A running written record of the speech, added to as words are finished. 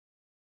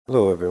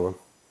Hello everyone,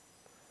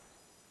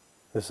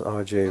 this is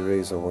RJ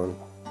Razor One,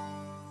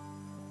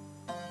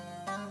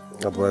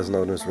 otherwise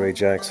known as Ray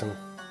Jackson.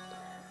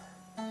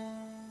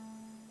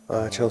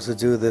 I chose to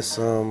do this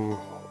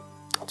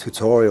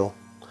tutorial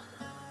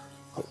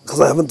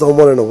because I haven't done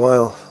one in a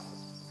while.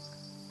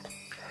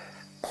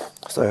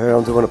 So here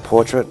I'm doing a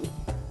portrait,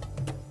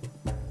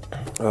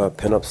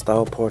 pin-up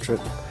style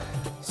portrait.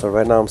 So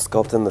right now I'm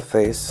sculpting the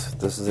face.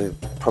 This is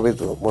probably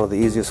one of the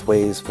easiest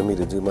ways for me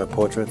to do my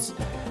portraits.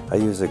 I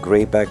use a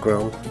gray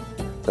background,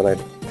 then I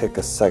pick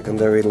a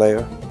secondary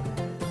layer,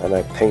 and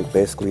I paint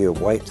basically a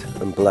white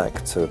and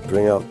black to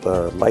bring out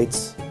the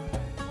lights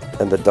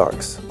and the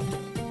darks.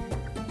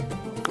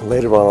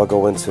 Later on I'll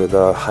go into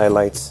the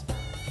highlights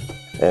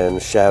and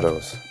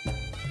shadows.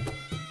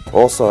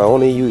 Also, I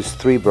only use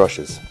 3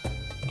 brushes.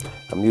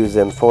 I'm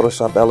using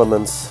Photoshop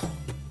Elements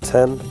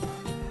 10.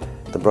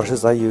 The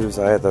brushes I use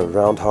are either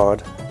round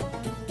hard,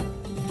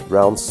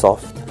 round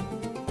soft,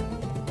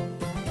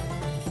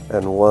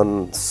 and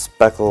one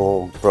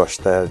speckle brush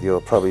that you'll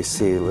probably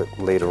see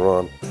later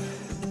on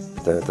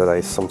that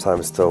I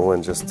sometimes throw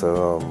in just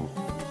to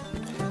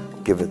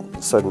give it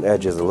certain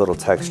edges a little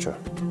texture.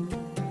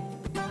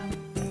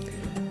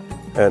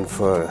 And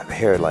for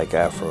hair like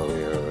Afro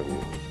here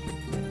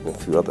and a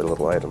few other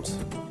little items.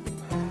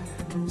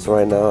 So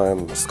right now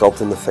I'm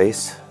sculpting the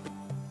face.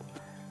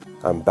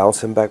 I'm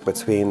bouncing back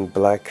between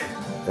black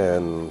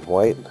and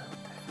white.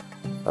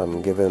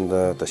 I'm giving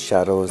the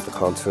shadows, the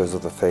contours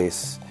of the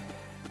face,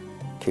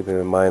 keeping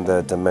in mind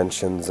the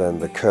dimensions and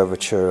the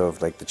curvature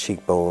of like the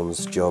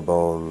cheekbones,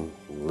 jawbone,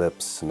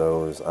 lips,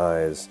 nose,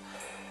 eyes.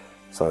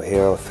 So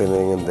here I'm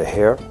filling in the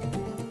hair,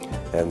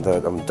 and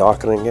I'm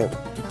darkening it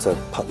to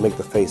make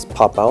the face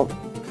pop out,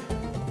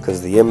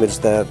 because the image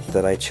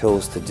that I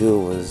chose to do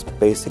was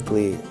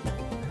basically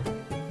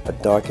a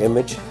dark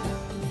image,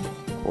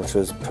 which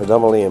was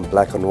predominantly in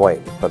black and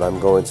white, but I'm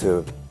going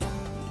to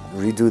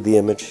redo the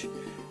image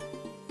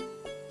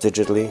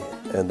digitally,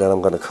 and then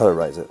I'm going to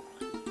colorize it.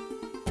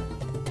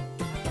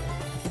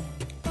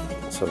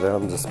 So there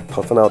I'm just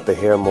puffing out the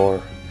hair more,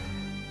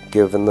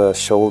 giving the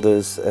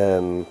shoulders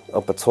and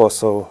upper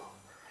torso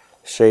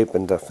shape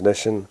and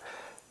definition.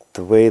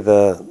 The way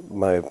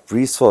my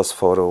resource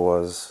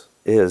photo is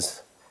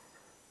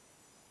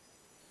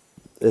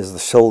the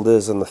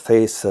shoulders and the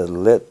face are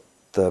lit,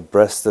 the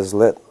breast is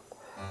lit.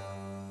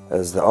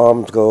 As the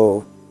arms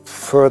go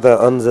further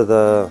under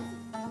the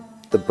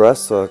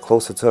breast or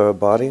closer to her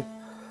body,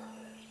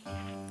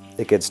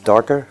 it gets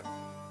darker.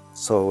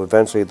 So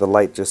eventually the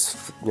light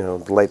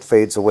the light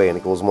fades away and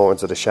it goes more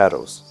into the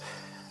shadows,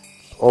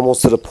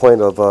 almost to the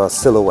point of a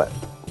silhouette.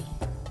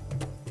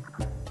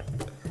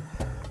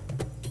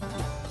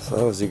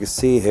 So as you can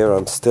see here,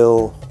 I'm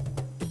still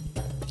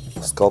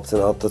sculpting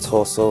out the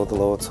torso, the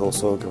lower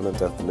torso, giving it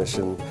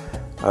definition.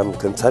 I'm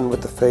content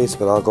with the face,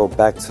 but I'll go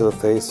back to the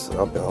face.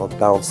 I'll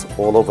bounce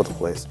all over the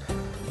place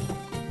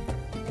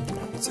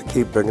to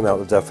keep bringing out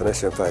the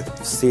definition. If I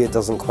see it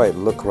doesn't quite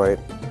look right,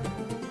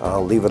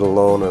 I'll leave it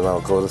alone and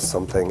I'll go to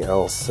something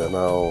else and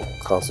I'll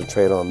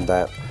concentrate on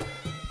that.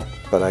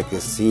 But I can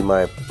see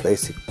my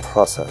basic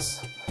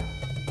process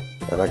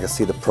and I can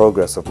see the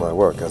progress of my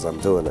work as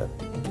I'm doing it.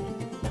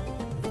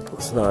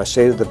 So now I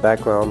shaded the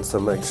background so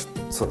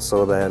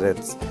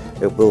that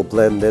it will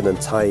blend in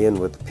and tie in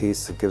with the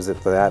piece. It gives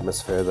it the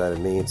atmosphere that it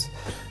needs.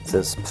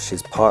 Since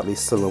she's partly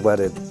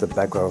silhouetted, the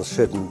background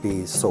shouldn't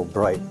be so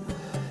bright.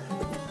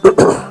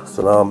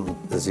 So now,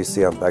 as you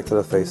see, I'm back to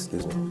the face,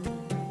 excuse me.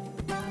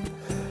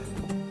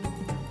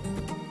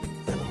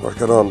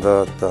 Working on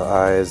the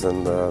eyes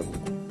and the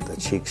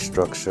cheek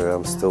structure.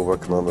 I'm still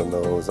working on the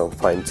nose. I'm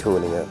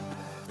fine-tuning it.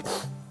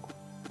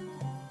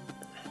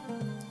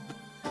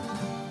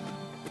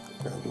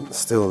 I'm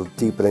still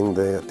deepening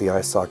the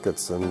eye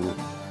sockets and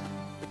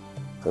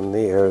the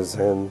ears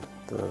and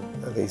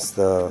at least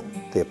the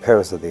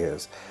appearance of the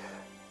ears.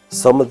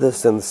 Some of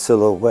this in the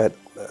silhouette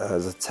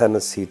has a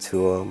tendency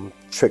to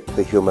trick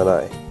the human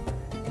eye.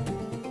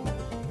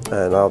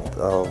 And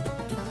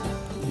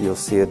you'll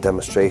see a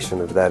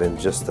demonstration of that in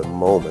just a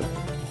moment,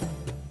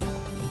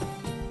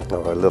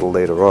 or a little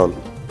later on.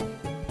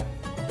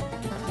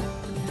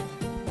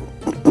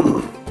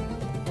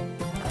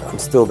 I'm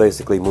still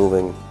basically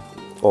moving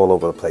all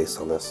over the place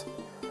on this,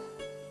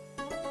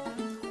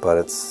 but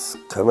it's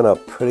coming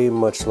up pretty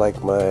much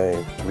like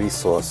my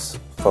resource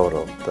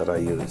photo that I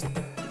used.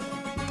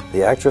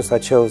 The actress I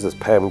chose is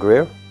Pam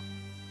Grier.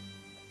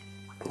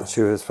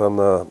 She was from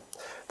the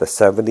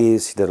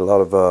 70s. She did a lot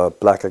of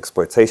black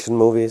exploitation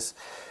movies.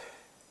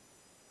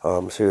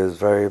 She was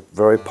very,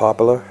 very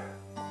popular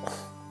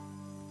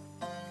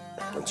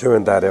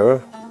during that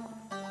era,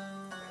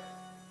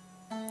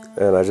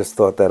 and I just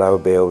thought that I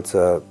would be able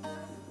to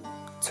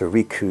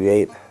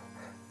recreate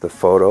the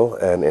photo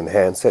and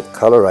enhance it,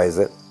 colorize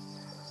it,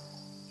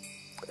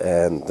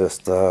 and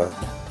just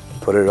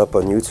put it up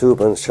on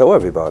YouTube and show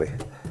everybody.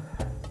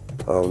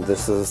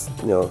 This is,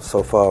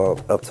 so far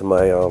up to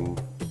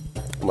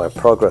my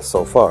progress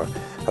so far.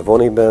 I've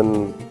only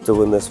been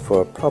doing this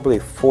for probably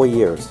 4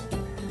 years.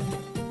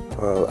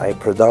 Well, I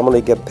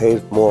predominantly get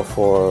paid more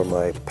for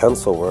my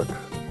pencil work,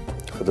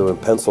 for doing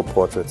pencil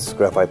portraits,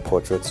 graphite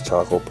portraits,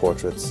 charcoal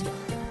portraits,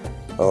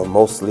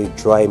 mostly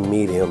dry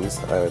mediums.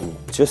 I'm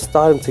just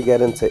starting to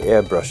get into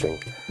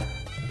airbrushing,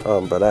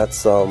 but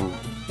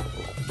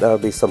that'll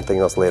be something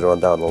else later on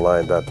down the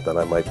line that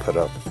I might put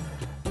up.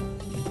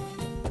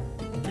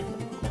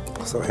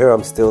 So here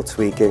I'm still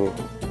tweaking.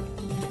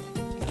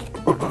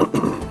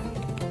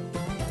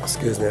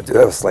 Excuse me, I do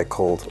have a slight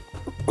cold.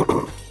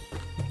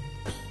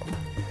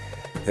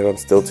 Here I'm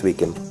still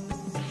tweaking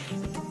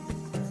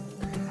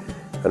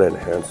and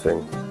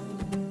enhancing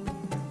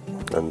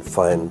and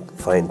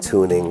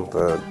fine-tuning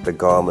the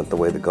garment, the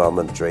way the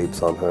garment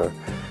drapes on her,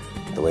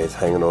 the way it's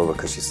hanging over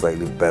because she's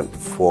slightly bent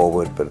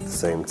forward, but at the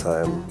same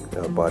time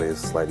her body is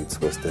slightly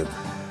twisted.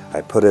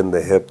 I put in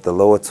the hip. The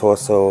lower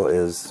torso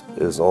is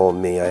all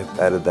me. I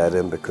added that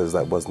in because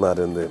that was not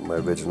in my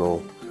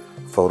original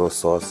photo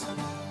source.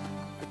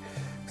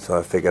 So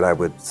I figured I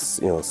would,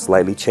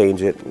 slightly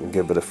change it and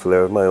give it a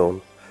flair of my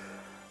own.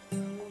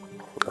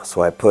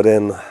 So I put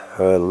in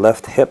her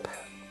left hip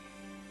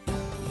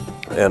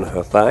and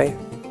her thigh,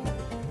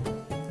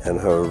 and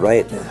her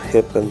right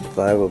hip and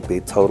thigh will be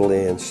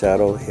totally in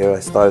shadow. Here I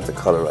started to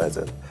colorize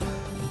it.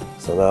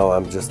 So now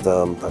I'm just,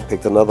 I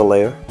picked another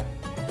layer.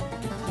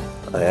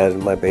 I added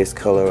my base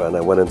color and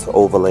I went into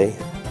overlay,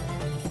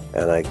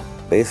 and I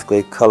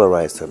basically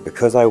colorized her.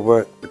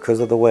 Because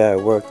of the way I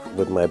worked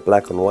with my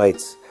black and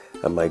whites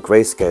and my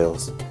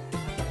grayscales,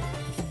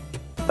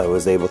 I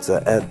was able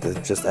to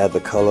just add the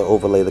color,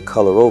 overlay the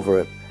color over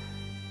it,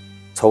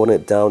 tone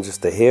it down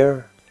just a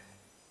hair,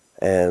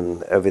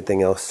 and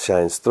everything else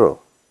shines through.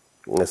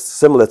 It's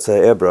similar to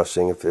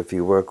airbrushing. If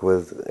you work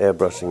with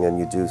airbrushing and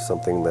you do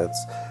something that's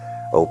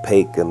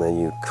opaque and then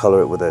you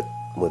color it with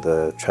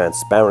a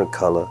transparent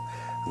color,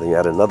 and then you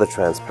add another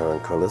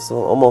transparent color, it's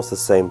almost the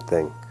same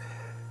thing.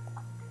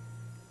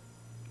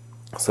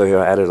 So here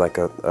I added like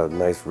a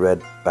nice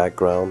red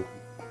background,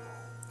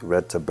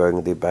 red to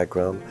burgundy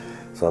background.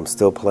 So I'm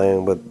still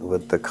playing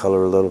with the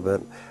color a little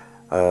bit.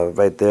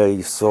 Right there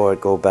you saw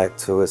it go back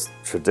to its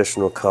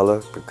traditional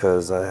color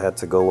because I had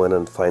to go in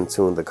and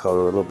fine-tune the color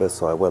a little bit.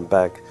 So I went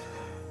back,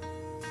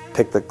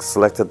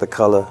 selected the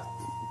color,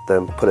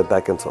 then put it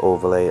back into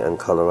overlay and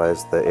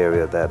colorized the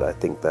area that I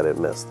think that it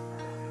missed.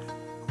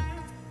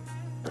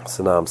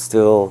 So now I'm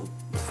still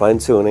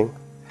fine-tuning.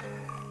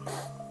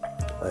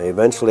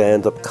 Eventually I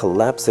end up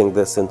collapsing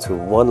this into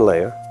one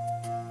layer.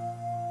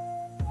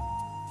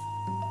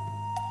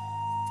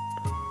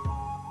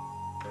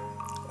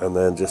 And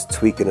then just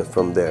tweaking it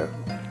from there.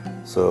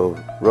 So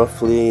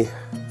roughly in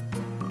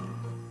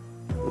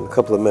a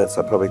couple of minutes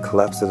I probably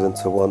collapse it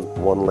into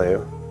one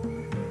layer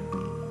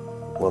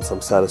once I'm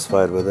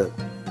satisfied with it,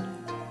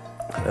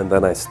 and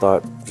then I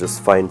start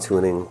just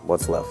fine-tuning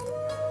what's left.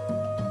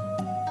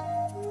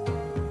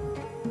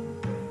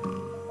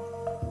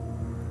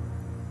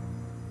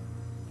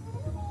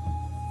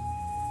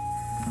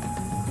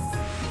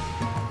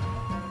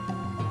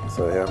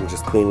 So here I'm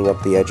just cleaning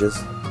up the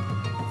edges,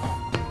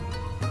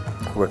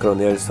 working on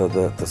the edge so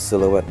the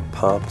silhouette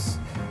pops.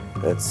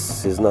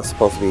 It's not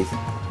supposed to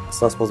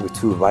be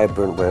too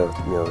vibrant where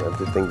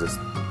everything just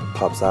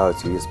pops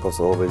out. You're supposed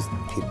to always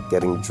keep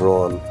getting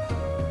drawn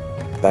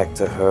back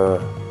to her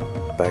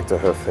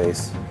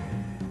face.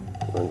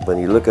 When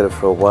you look at it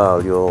for a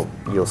while,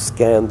 you'll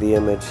scan the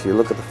image. You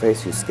look at the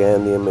face, you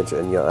scan the image,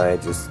 and your eye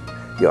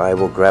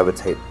will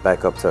gravitate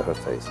back up to her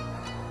face.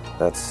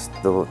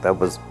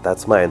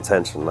 That's my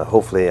intention.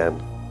 Hopefully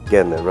I'm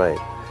getting it right.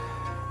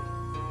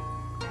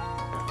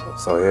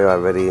 So here I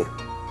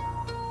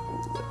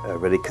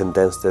already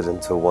condensed it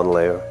into one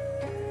layer,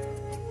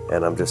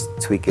 and I'm just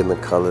tweaking the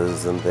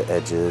colors and the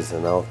edges,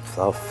 and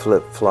I'll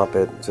flip-flop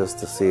it just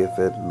to see if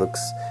it looks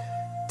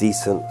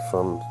decent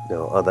from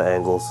other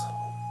angles.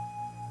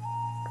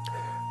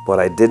 What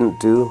I didn't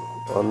do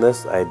on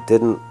this, I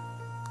didn't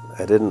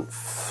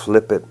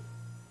flip it.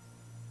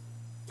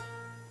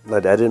 I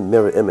didn't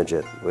mirror image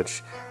it,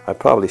 which I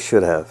probably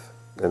should have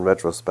in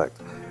retrospect,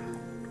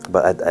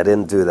 but I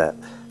didn't do that.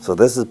 So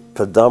this is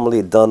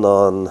predominantly done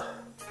on,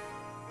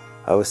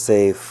 I would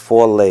say,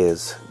 4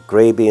 layers.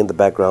 Gray being the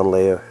background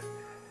layer,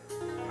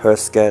 her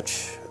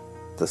sketch,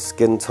 the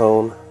skin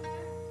tone,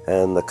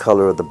 and the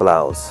color of the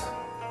blouse.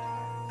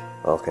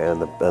 Okay,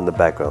 and the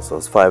background. So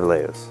it's 5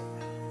 layers,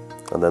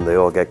 and then they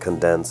all get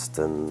condensed,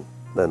 and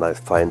then I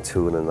fine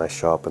tune and I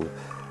sharpen.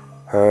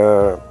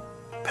 Her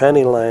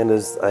panty line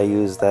I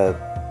use that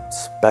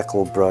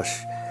speckle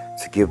brush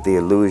to give the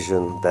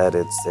illusion that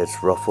it's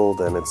ruffled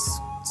and it's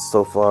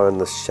so far in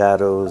the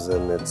shadows,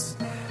 and it's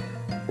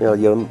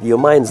your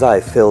mind's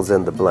eye fills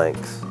in the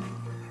blanks.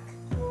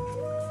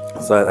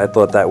 So I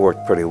thought that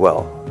worked pretty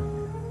well.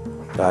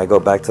 I go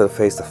back to the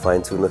face to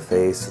fine tune the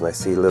face, and I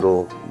see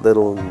little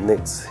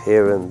nicks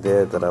here and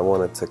there that I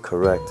wanted to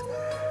correct.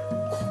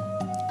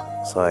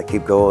 So I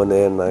keep going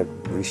in, I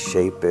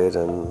reshape it,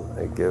 and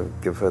I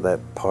give her that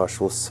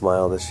partial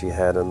smile that she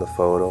had in the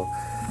photo,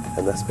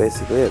 and that's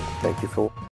basically it. Thank you for